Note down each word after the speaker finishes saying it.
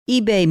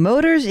eBay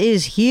Motors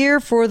is here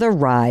for the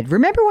ride.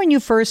 Remember when you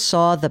first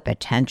saw the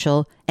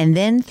potential? And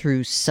then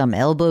through some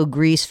elbow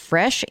grease,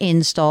 fresh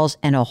installs,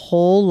 and a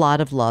whole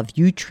lot of love,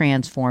 you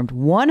transformed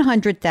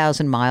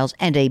 100,000 miles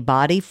and a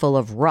body full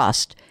of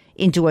rust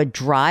into a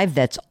drive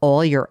that's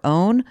all your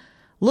own?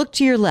 Look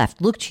to your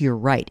left, look to your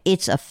right.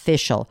 It's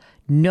official.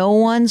 No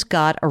one's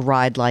got a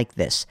ride like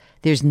this.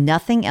 There's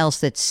nothing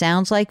else that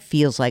sounds like,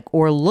 feels like,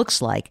 or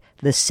looks like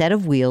the set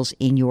of wheels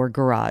in your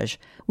garage.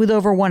 With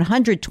over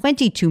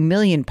 122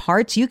 million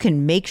parts, you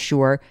can make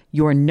sure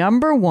your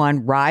number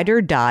one ride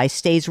or die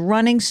stays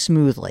running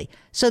smoothly.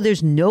 So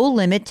there's no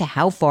limit to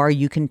how far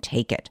you can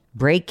take it.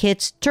 Brake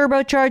kits,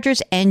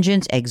 turbochargers,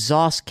 engines,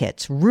 exhaust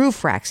kits,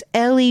 roof racks,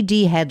 LED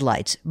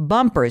headlights,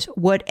 bumpers,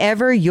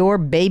 whatever your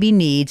baby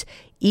needs,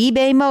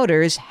 eBay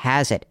Motors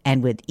has it.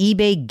 And with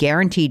eBay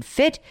Guaranteed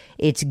Fit,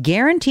 it's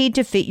guaranteed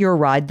to fit your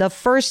ride the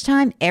first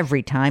time,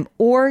 every time,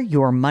 or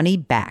your money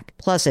back.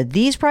 Plus, at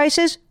these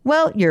prices,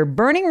 well, you're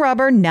burning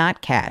rubber,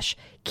 not cash.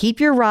 Keep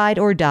your ride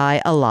or die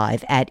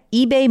alive at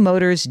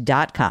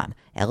ebaymotors.com.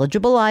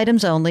 Eligible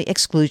items only.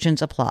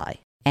 Exclusions apply.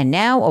 And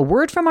now, a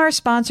word from our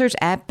sponsors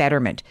at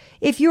Betterment.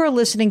 If you're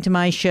listening to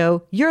my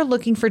show, you're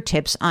looking for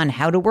tips on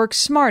how to work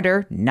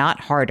smarter,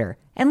 not harder.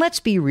 And let's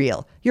be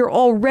real, you're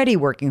already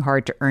working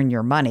hard to earn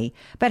your money,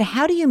 but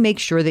how do you make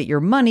sure that your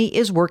money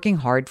is working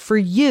hard for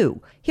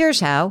you? Here's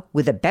how.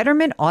 With a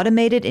Betterment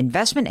automated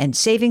investment and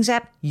savings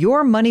app,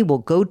 your money will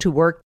go to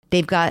work.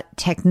 They've got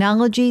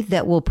technology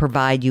that will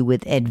provide you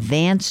with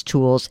advanced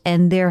tools,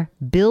 and they're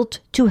built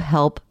to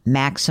help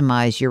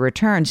maximize your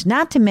returns,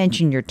 not to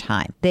mention your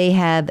time. They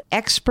have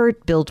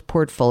expert-built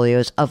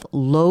portfolios of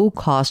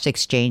low-cost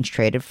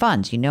exchange-traded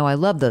funds. You know I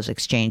love those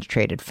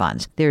exchange-traded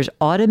funds. There's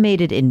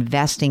automated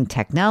investing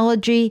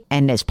technology,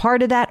 and as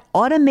part of that,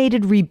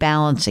 automated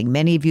rebalancing.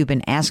 Many of you have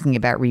been asking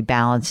about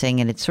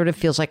rebalancing, and it sort of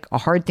feels like a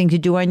hard thing to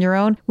do on your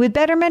own. With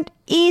Betterment,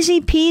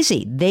 easy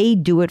peasy. They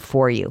do it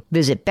for you.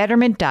 Visit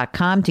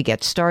Betterment.com to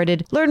get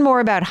started. Learn more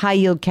about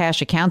high-yield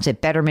cash accounts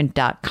at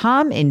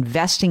Betterment.com.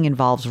 Investing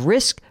involves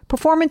risk.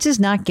 Performance is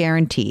not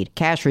guaranteed.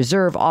 Cash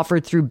reserve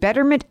offered through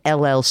Betterment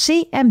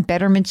LLC and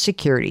Betterment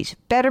Securities.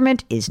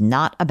 Betterment is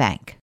not a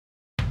bank.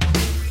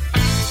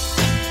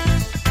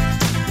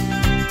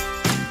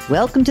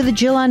 Welcome to the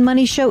Jill on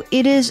Money Show.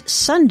 It is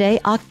Sunday,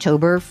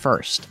 October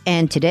 1st,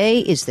 and today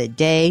is the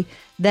day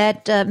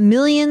that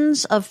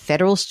millions of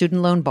federal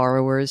student loan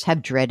borrowers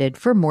have dreaded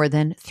for more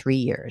than 3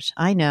 years.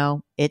 I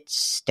know, it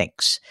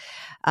stinks.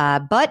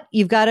 But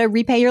you've got to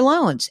repay your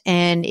loans.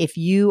 And if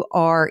you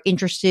are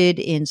interested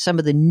in some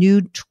of the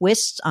new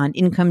twists on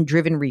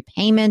income-driven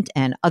repayment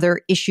and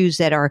other issues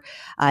that are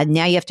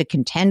now you have to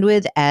contend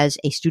with as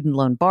a student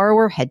loan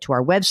borrower, head to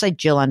our website,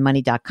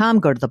 jillonmoney.com,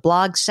 go to the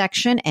blog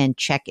section and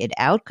check it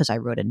out because I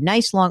wrote a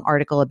nice long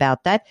article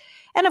about that.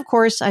 And of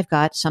course, I've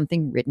got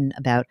something written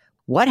about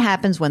what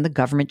happens when the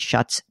government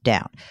shuts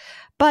down.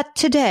 But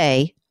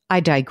today, I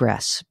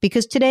digress,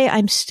 because today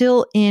I'm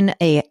still in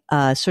a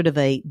sort of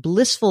a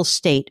blissful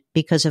state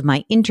because of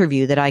my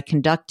interview that I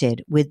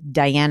conducted with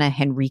Diana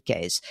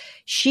Henriquez.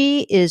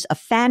 She is a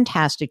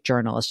fantastic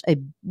journalist, a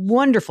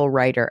wonderful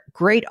writer,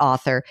 great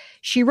author.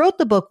 She wrote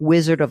the book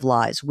Wizard of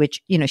Lies,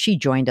 which, you know, she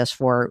joined us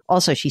for.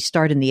 Also, she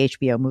starred in the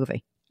HBO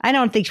movie. I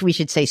don't think we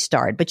should say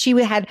starred, but she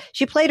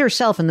played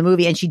herself in the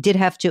movie, and she did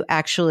have to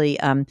actually,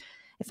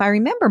 if I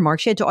remember, Mark,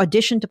 she had to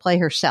audition to play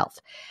herself.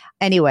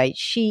 Anyway,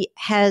 she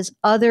has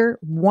other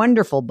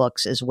wonderful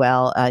books as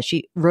well.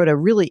 She wrote a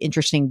really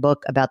interesting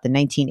book about the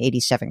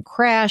 1987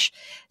 crash.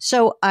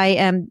 So I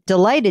am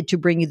delighted to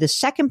bring you the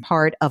second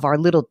part of our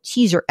little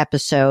teaser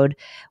episode,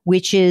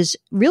 which is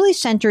really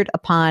centered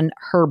upon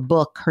her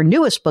book, her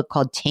newest book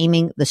called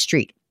Taming the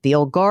Street: The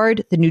Old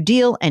Guard, the New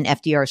Deal, and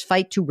FDR's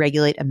Fight to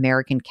Regulate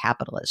American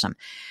Capitalism.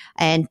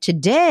 And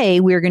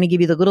today we're going to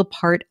give you the little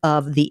part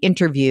of the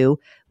interview,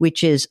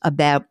 which is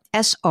about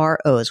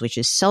SROs, which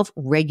is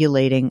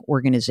self-regulating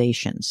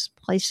organizations,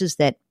 places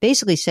that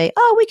basically say,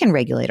 oh, we can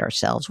regulate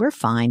ourselves. We're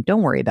fine.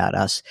 Don't worry about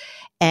us.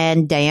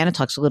 And Diana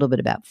talks a little bit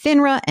about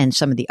FINRA and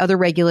some of the other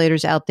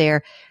regulators out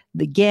there.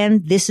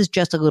 Again, this is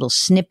just a little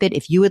snippet.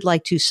 If you would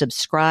like to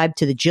subscribe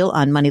to the Jill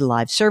on Money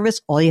live service,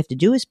 all you have to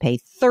do is pay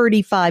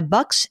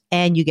 $35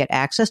 and you get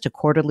access to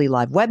quarterly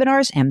live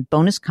webinars and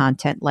bonus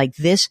content like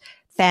this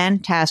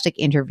fantastic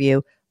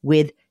interview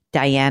with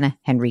Diana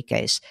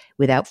Henriquez.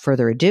 Without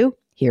further ado,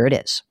 here it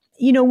is.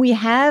 You know, we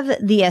have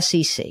the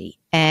SEC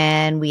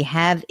and we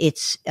have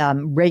its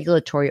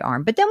regulatory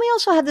arm, but then we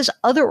also have this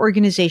other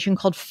organization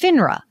called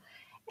FINRA,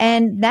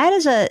 and that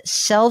is a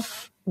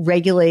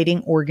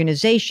self-regulating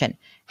organization.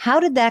 How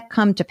did that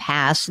come to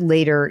pass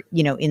later,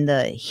 you know, in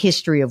the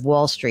history of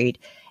Wall Street?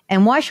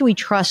 And why should we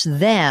trust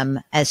them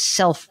as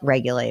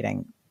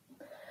self-regulating?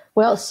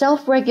 Well,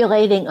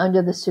 self-regulating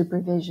under the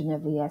supervision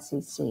of the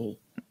SEC.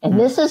 And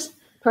this is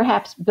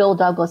perhaps Bill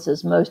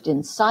Douglas's most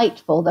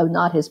insightful, though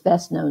not his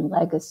best-known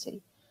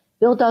legacy.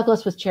 Bill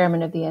Douglas was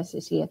chairman of the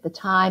SEC at the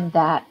time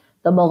that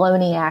the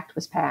Maloney Act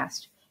was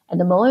passed. And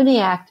the Maloney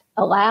Act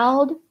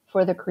allowed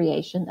for the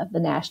creation of the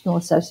National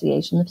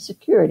Association of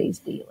Securities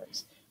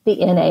Dealers, the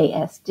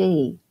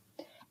NASD.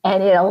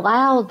 And it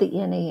allowed the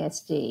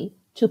NASD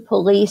to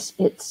police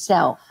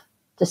itself,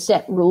 to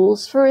set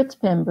rules for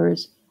its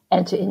members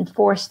and to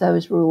enforce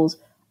those rules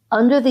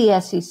under the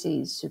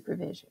SEC's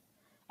supervision.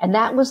 And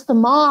that was the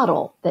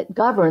model that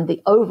governed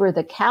the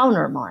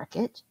over-the-counter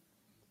market,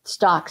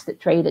 stocks that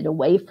traded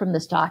away from the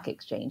stock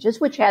exchanges,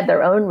 which had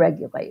their own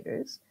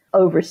regulators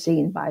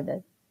overseen by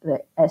the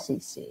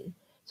SEC.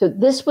 So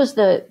this was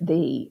the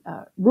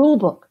rule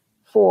book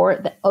for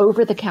the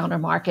over-the-counter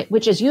market,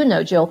 which, as you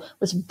know, Jill,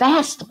 was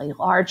vastly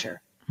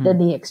larger than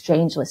the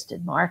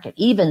exchange-listed market,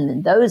 even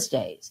in those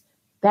days,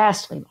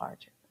 vastly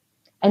larger.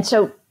 And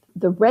so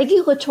the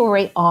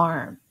regulatory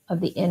arm of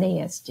the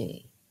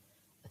NASD,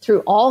 through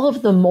all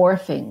of the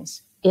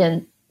morphings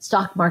in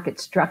stock market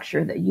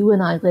structure that you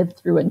and I lived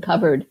through and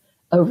covered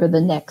over the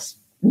next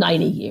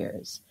 90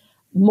 years,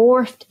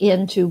 morphed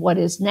into what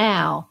is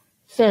now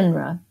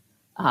FINRA,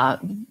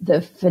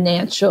 the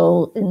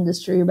Financial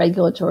Industry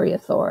Regulatory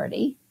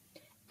Authority.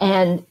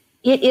 And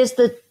it is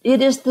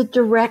the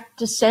direct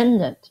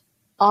descendant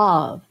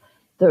of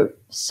the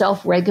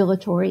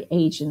self-regulatory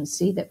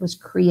agency that was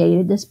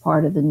created as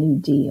part of the New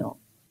Deal.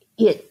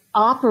 It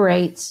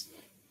operates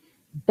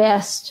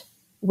best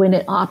when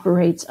it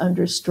operates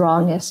under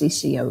strong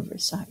SEC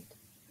oversight.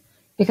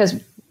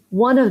 Because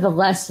one of the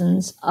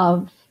lessons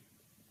of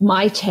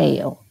my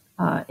tale,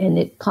 and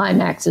it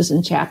climaxes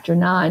in Chapter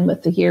 9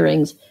 with the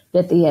hearings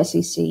that the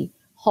SEC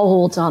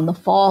holds on the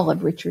fall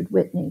of Richard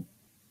Whitney,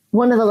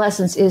 one of the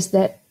lessons is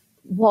that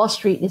Wall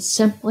Street is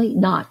simply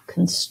not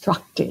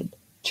constructed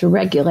to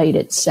regulate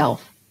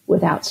itself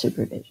without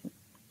supervision.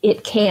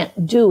 It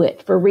can't do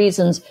it for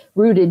reasons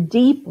rooted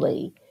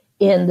deeply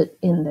in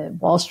the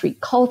Wall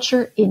Street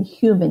culture, in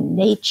human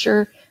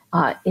nature,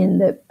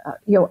 in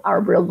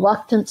our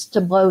reluctance to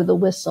blow the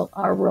whistle,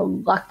 our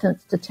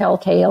reluctance to tell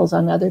tales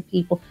on other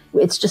people.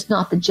 It's just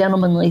not the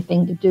gentlemanly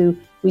thing to do.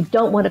 We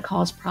don't want to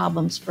cause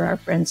problems for our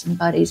friends and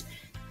buddies.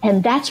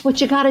 And that's what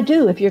you got to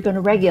do if you're going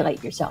to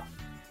regulate yourself.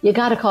 You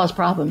got to cause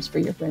problems for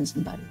your friends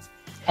and buddies.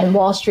 And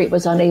Wall Street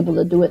was unable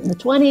to do it in the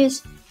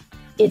 20s.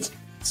 It's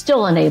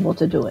still unable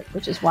to do it,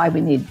 which is why we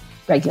need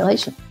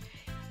regulation.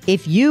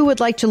 If you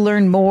would like to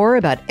learn more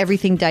about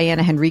everything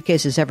Diana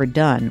Henriquez has ever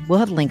done, we'll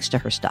have links to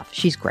her stuff.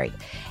 She's great.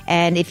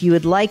 And if you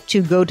would like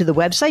to go to the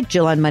website,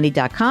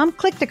 JillOnMoney.com,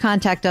 click the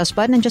Contact Us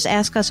button and just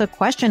ask us a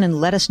question and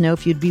let us know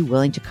if you'd be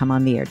willing to come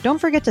on the air. Don't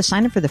forget to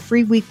sign up for the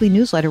free weekly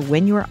newsletter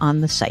when you are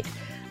on the site.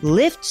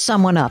 Lift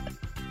someone up.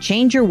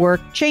 Change your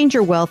work, change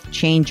your wealth,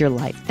 change your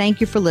life.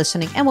 Thank you for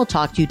listening, and we'll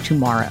talk to you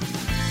tomorrow.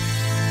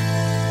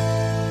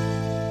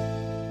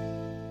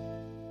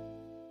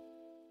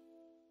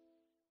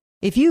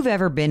 If you've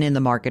ever been in the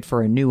market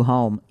for a new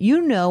home,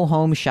 you know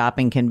home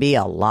shopping can be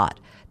a lot.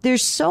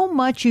 There's so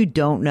much you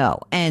don't know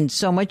and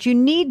so much you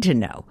need to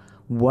know.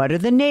 What are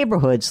the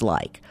neighborhoods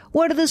like?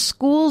 What are the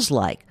schools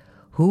like?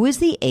 Who is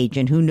the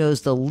agent who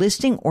knows the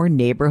listing or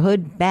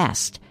neighborhood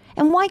best?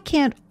 And why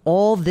can't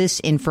all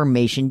this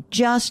information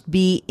just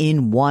be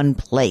in one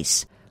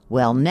place?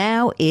 Well,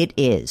 now it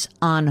is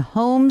on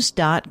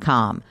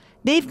Homes.com.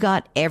 They've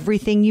got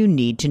everything you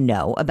need to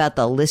know about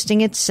the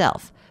listing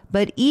itself,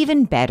 but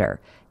even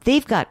better,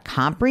 they've got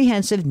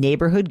comprehensive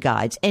neighborhood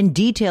guides and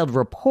detailed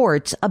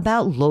reports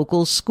about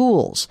local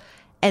schools.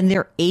 And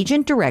their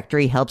agent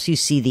directory helps you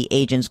see the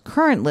agent's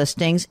current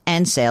listings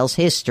and sales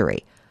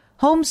history.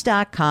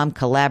 Homes.com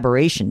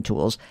collaboration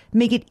tools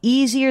make it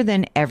easier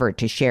than ever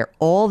to share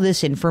all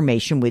this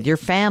information with your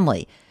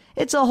family.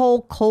 It's a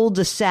whole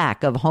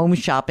cul-de-sac of home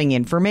shopping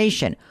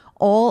information,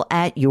 all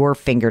at your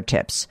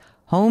fingertips.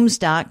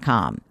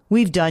 Homes.com.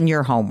 We've done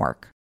your homework.